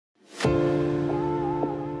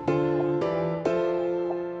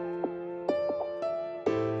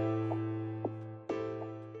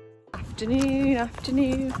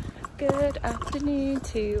afternoon, good afternoon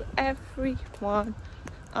to everyone.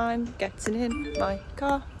 I'm getting in my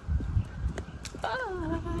car. Bye.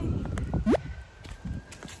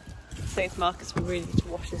 Saying to Marcus, we really need to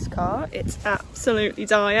wash this car. It's absolutely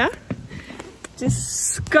dire.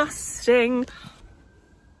 Disgusting.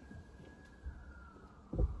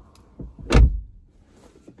 Oh,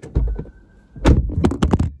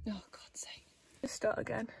 God's sake. Let's start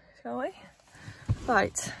again, shall we?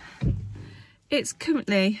 Right. It's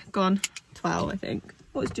currently gone 12, I think.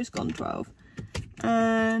 Oh, it's just gone 12.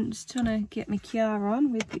 And just trying to get my car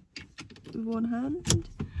on with one hand.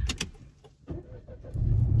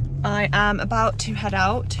 I am about to head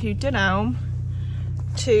out to Dunelm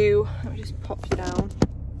to, let me just pop you down,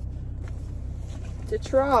 to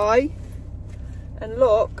try and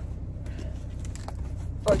look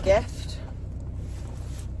for a gift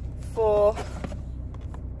for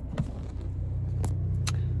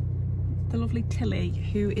the lovely Tilly,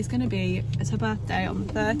 who is going to be, it's her birthday on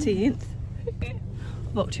the 13th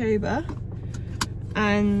of October,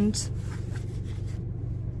 and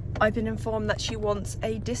I've been informed that she wants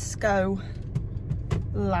a disco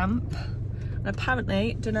lamp, and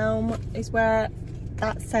apparently Dunelm is where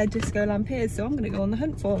that said disco lamp is, so I'm going to go on the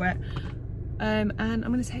hunt for it. And I'm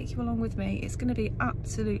going to take you along with me. It's going to be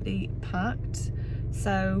absolutely packed,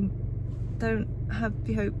 so don't have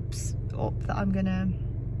your hopes up that I'm going to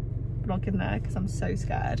vlog in there because I'm so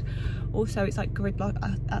scared. Also, it's like gridlock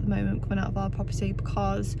at the moment coming out of our property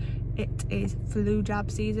because it is flu jab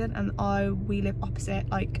season, and we live opposite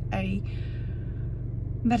like a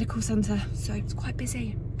medical centre, so it's quite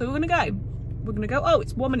busy. But we're gonna go. Oh,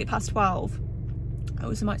 it's 1 minute past 12. I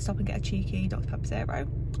also might stop and get a cheeky Dr Pepper Zero.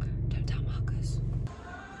 Don't tell Marcus.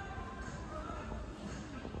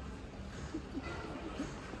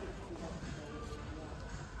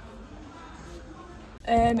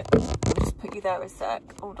 I'll just put you there a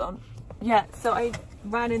sec. Hold on. Yeah, so I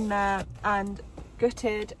ran in there and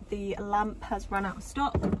gutted. The lamp has run out of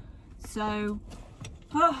stock, so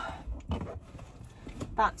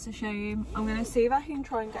that's a shame. I'm gonna see if I can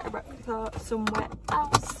try and get a replica somewhere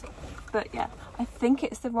else, but yeah, I think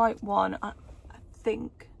it's the right one. I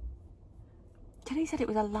think Tilly said it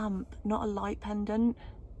was a lamp, not a light pendant.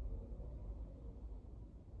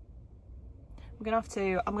 I'm gonna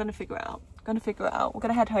figure it out. We're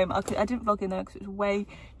gonna head home. I didn't vlog in there because it was way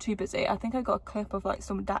too busy. I think I got a clip of like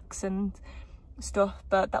some Dax and stuff,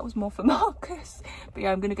 but that was more for Marcus. But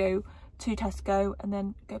yeah, I'm gonna go to Tesco and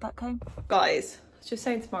then go back home. Guys, I was just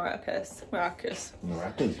saying to Marcus.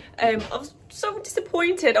 I was so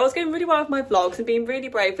disappointed. I was going really well with my vlogs and being really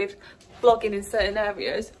brave with vlogging in certain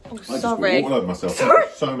areas. Oh, sorry. I just walked all over myself. Sorry.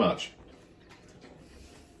 So much.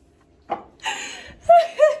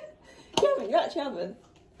 You actually haven't.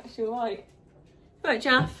 Actually, right. Right,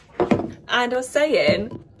 Jaff. And I was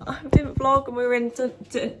saying, I didn't vlog and we were in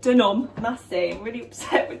Dunelm, Massey. I'm really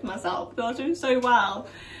upset with myself because I was doing so well.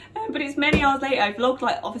 But it's many hours later. I vlogged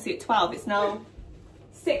like obviously at 12. It's now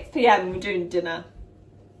 6 PM and we're doing dinner.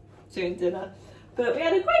 But we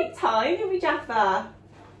had a great time, didn't we, Jaffa?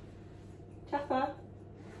 Jaffa?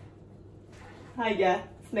 Hi, yeah,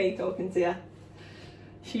 it's me talking to you.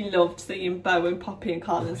 She loved seeing Bo and Poppy and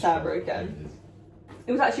Carl and Sarah again.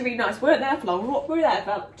 It was actually really nice. We weren't there for long. We were there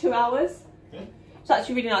for about 2 hours. Yeah. It was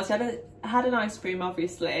actually really nice. I had an ice cream,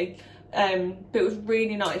 obviously, but it was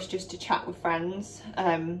really nice just to chat with friends.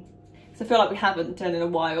 So I feel like we haven't done in a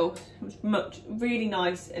while. It was really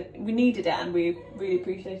nice. We needed it and we really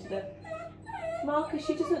appreciated it. Marcus,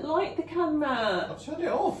 she doesn't like the camera. I've turned it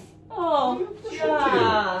off. Oh,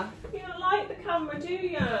 yeah. You don't like the camera, do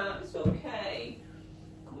you? It's okay.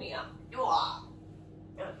 Come here.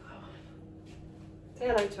 Say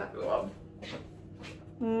hello to everyone.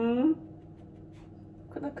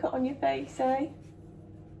 Got the cut on your face, eh?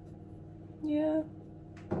 Yeah.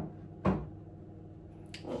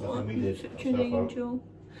 Oh, such an angel.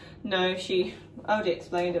 No, I already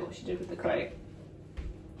explained it, what she did with the crate.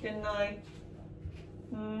 Didn't I?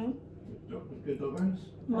 Good dog.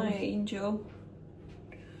 My angel.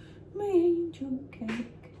 My angel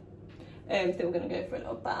cake. I think we're going to go for a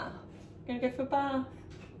little bath. Going to go for a bath?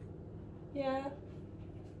 Yeah.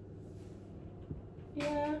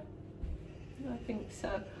 Yeah. I think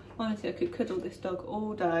so. Honestly, I could cuddle this dog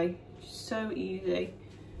all day. So easy.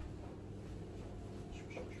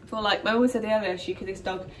 I feel like my mum said earlier she could this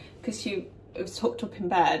dog because she was tucked up in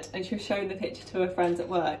bed and she was showing the picture to her friends at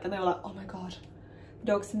work and they were like, oh my god, the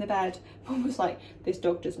dog's in the bed. Mum was like, this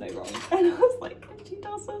dog does no wrong. And I was like, she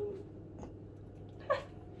doesn't.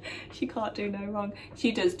 She can't do no wrong.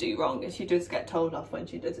 She does do wrong and she does get told off when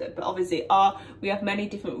she does it. But obviously we have many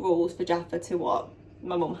different rules for Jaffa to what?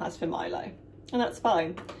 my mum has for Milo, and that's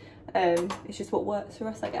fine. It's just what works for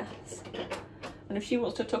us, I guess. And if she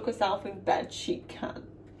wants to tuck herself in bed, she can.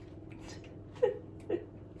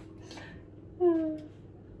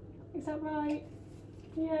 Is that right?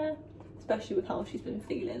 Yeah. Especially with how she's been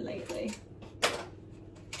feeling lately.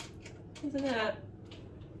 Isn't it?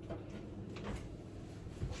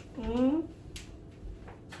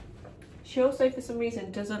 She also, for some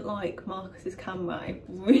reason, doesn't like Marcus's camera. It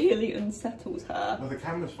really unsettles her. Well, the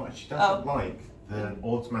camera's fine. She doesn't like the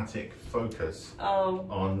automatic focus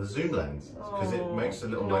on the zoom lens because it makes a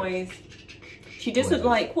little noise. She doesn't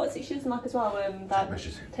like, what's it she doesn't like as well?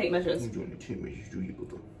 Tape measures.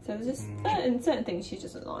 So there's just certain things she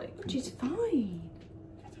doesn't like. But she's fine.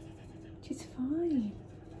 She's fine.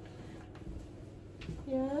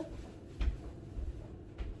 Yeah.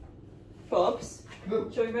 Bobs,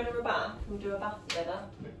 shall we run her a bath? We'll do a bath together.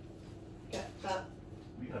 Get that.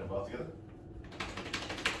 We can have a bath together.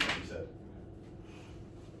 She said.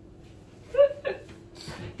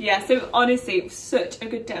 Yeah, so honestly, it was such a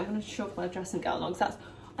good day. I'm going to shove my dressing gown on because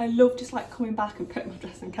I love just like coming back and putting my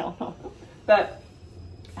dressing gown on. But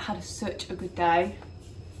I had such a good day.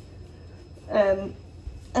 And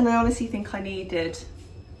I honestly think I needed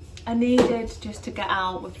just to get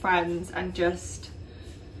out with friends and just,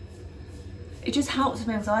 it just helps with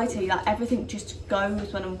my anxiety. Like everything just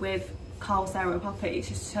goes when I'm with Carl, Sarah and Poppy. It's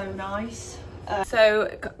just so nice. So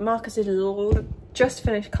Marcus did just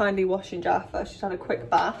finished kindly washing Jaffa. She's had a quick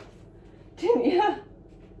bath, didn't you?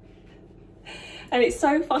 And it's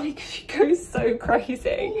so funny because she goes so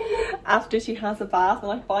crazy after she has a bath,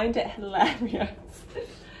 and I find it hilarious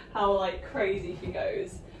how like crazy she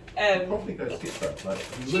goes. Probably goes skip like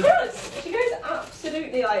she goes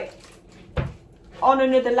absolutely like on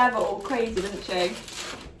another level crazy, doesn't she?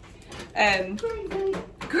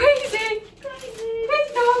 Crazy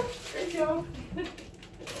dog.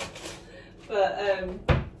 But oh,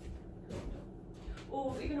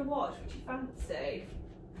 what are you gonna watch? What do you fancy?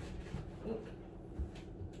 I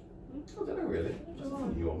don't know really.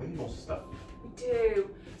 We need more stuff. We do.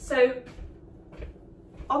 So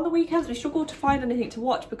on the weekends we struggle to find anything to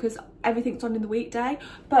watch because everything's on in the weekday.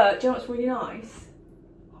 But do you know what's really nice?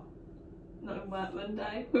 Not in work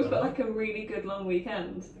Monday. We've got like a really good long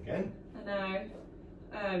weekend. Again? I know.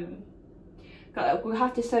 We'll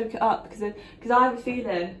have to soak it up because I have a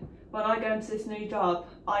feeling when I go into this new job,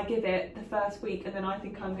 I give it the first week and then I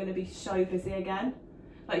think I'm going to be so busy again.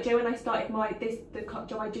 Like, Joe, when I started the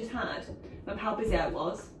job I just had, and how busy I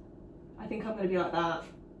was, I think I'm going to be like that.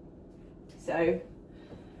 So,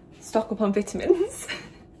 stock up on vitamins.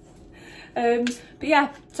 But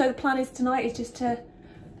yeah, so the plan is tonight is just to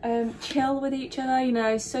chill with each other, you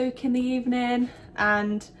know, soak in the evening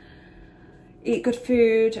and eat good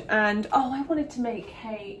food. And oh, I wanted to make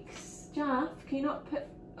cakes. Jaff, can you not put,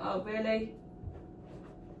 oh really?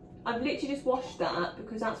 I've literally just washed that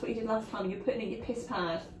because that's what you did last time. You're putting it in your piss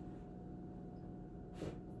pad.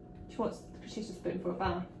 She's just putting for a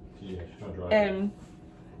bath. Yeah, she's trying to dry.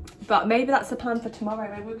 But maybe that's the plan for tomorrow.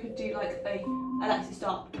 Maybe we could do like Alexis,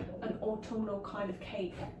 stop, an autumnal kind of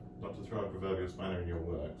cake. Not to throw a proverbial spanner in your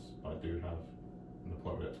works, I do have an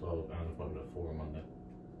appointment at 12 and an appointment at 4 on Monday. So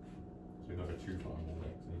we've got to go too far in the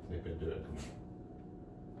week, so you can do it.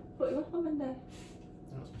 What, you off on Monday?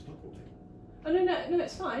 No, it's my stop all day. Oh no,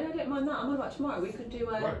 it's fine. I don't mind that. I'm on about tomorrow. We could do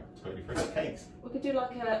a. Right, totally free. Cakes. We could do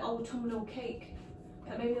like an autumnal cake.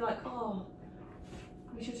 Maybe like, oh,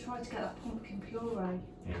 we should try to get that pumpkin puree.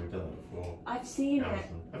 Yeah, we've done that before. I've seen it.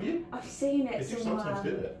 Have you? I've seen it Did you somewhere. sometimes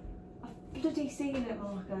do it? I've bloody seen it,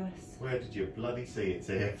 Marcus. Where did you bloody see it,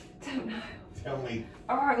 Tia? Don't know. Tell me.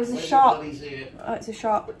 Oh, it was a Where shop. Did you bloody see it? Oh, it's a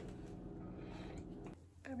shop.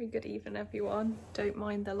 Very good evening, everyone. Don't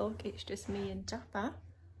mind the look. It's just me and Jaffa,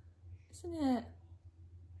 isn't it?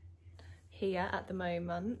 Here at the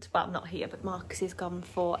moment. Well, not here, but Marcus has gone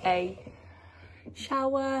for a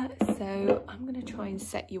shower. So I'm going to try and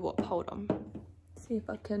set you up. Hold on. See if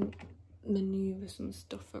I can maneuver some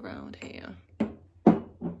stuff around here.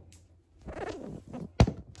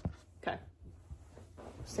 Okay.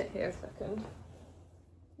 Sit here a second.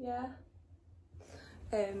 Yeah.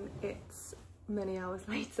 It's many hours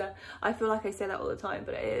later. I feel like I say that all the time,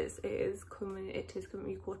 but it is coming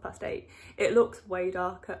 8:15. It looks way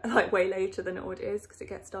darker, like way later than it already is because it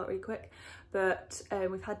gets dark really quick. But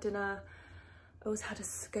we've had dinner. I always had a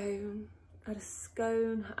scone. I had a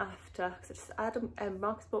scone after because I had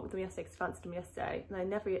Marcus bought them yesterday because I fancied them yesterday, and I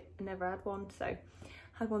never had one, so I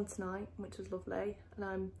had one tonight, which was lovely, and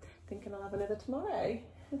I'm thinking I'll have another tomorrow.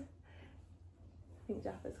 I think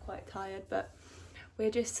Jaffa's quite tired, but we're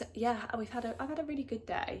just, yeah, I've had a really good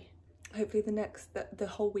day. hopefully the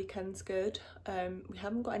whole weekend's good. We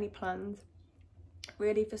haven't got any plans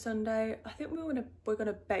really for Sunday. I think we're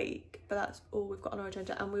gonna bake, but that's all we've got on our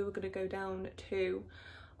agenda. And we were gonna go down to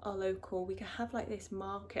our local, we can have like this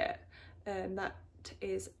market that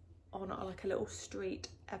is on like a little street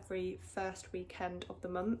every first weekend of the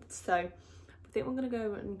month. So I think we're gonna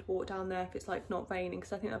go and walk down there if it's like not raining,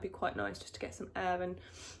 because I think that'd be quite nice just to get some air and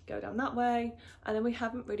go down that way. And then we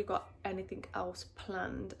haven't really got anything else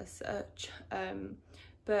planned as such,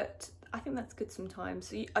 but I think that's good sometimes.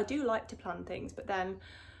 So I do like to plan things, but then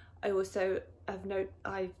I also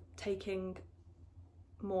I've taking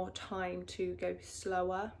more time to go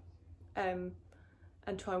slower and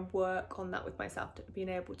try and work on that with myself, to being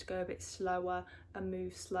able to go a bit slower and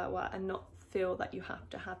move slower and not feel that you have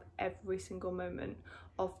to have every single moment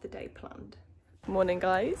of the day planned. Morning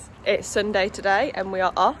guys, it's Sunday today and we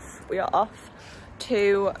are off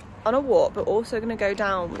to on a walk, but also going to go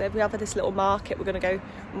down. We have this little market we're going to go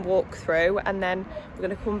and walk through, and then we're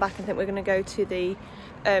going to come back and think we're going to go to the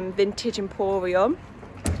Vintage Emporium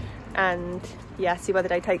and yeah, see where the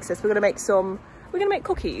day takes us. We're going to make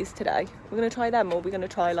cookies today. We're going to try them, or we're going to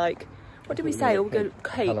try like, what did we say? We're going to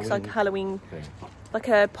cakes, Halloween, like a Halloween thing. Like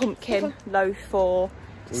a pumpkin loaf or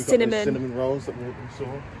cinnamon rolls that we saw.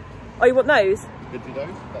 Oh, you want those? Could do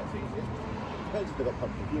those, that's easier. Depends if they've got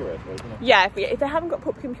pumpkin puree, isn't it? Yeah, if they haven't got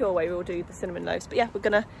pumpkin puree, we'll do the cinnamon loaves. But yeah, we're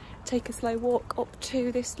gonna take a slow walk up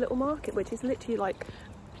to this little market, which is literally like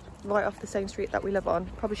right off the same street that we live on.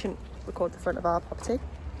 Probably shouldn't record the front of our property.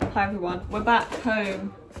 Hi everyone, we're back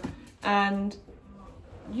home, and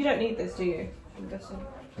you don't need this, do you? I'm guessing.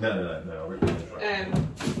 No.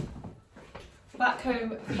 Back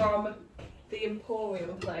home from the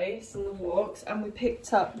Emporium place and the walks, and we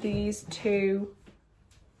picked up these two.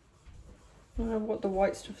 I don't know what the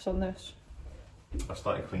white stuff's on this. I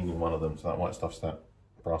started cleaning one of them, so that white stuff's that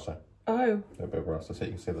brasso. Oh. A bit of brasso, so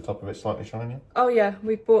you can see the top of it slightly shinier. Oh yeah,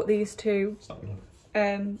 we've bought these two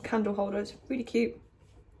candle holders, really cute.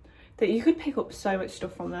 That you could pick up so much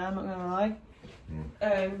stuff from there, I'm not gonna lie.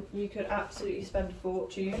 You could absolutely spend a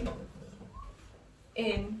fortune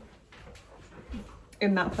in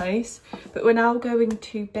that place. But we're now going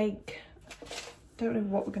to bake. Don't know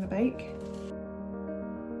what we're gonna bake.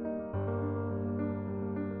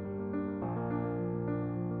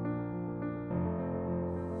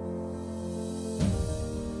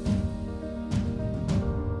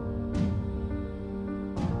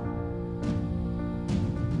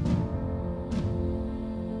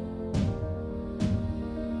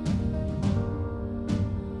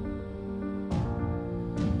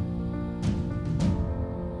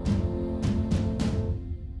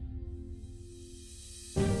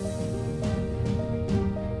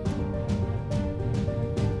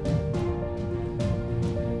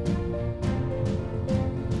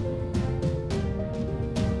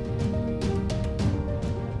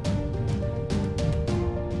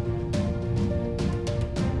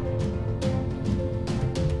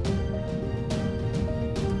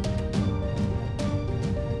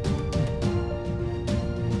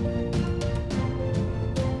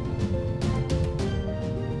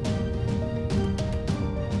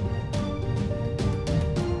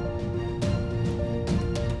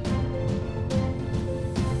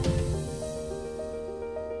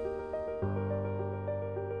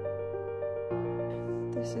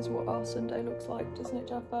 This is what our Sunday looks like, doesn't it,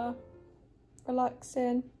 Jaffa?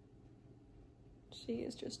 Relaxing. She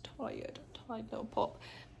is just tired little pop.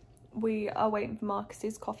 We are waiting for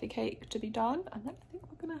Marcus's coffee cake to be done, and then I think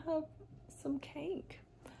we're gonna have some cake.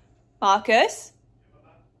 Marcus?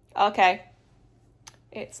 Okay.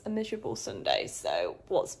 It's a miserable Sunday, so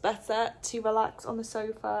what's better to relax on the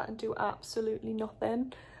sofa and do absolutely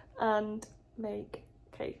nothing and make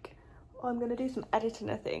cake. I'm gonna do some editing,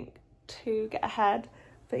 I think, to get ahead.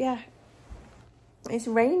 But yeah, it's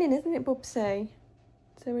raining, isn't it, Bubsy?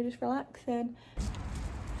 So we're just relaxing.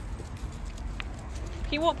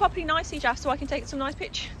 Can you walk properly nicely, Jaff, so I can take some nice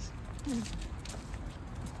pictures?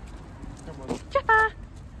 Jaffa!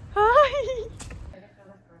 Hi!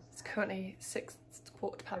 It's currently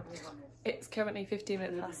 15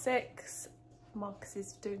 minutes past 6. Marcus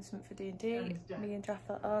is doing something for D&D. Me and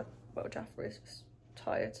Jaffa are, well, Jaffa is just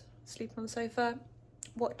tired, sleeping on the sofa,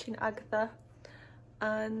 watching Agatha.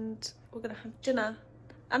 And we're gonna have dinner,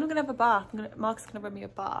 and I'm gonna have a bath. Mark's gonna run me a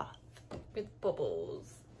bath with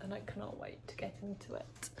bubbles, and I cannot wait to get into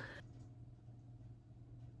it.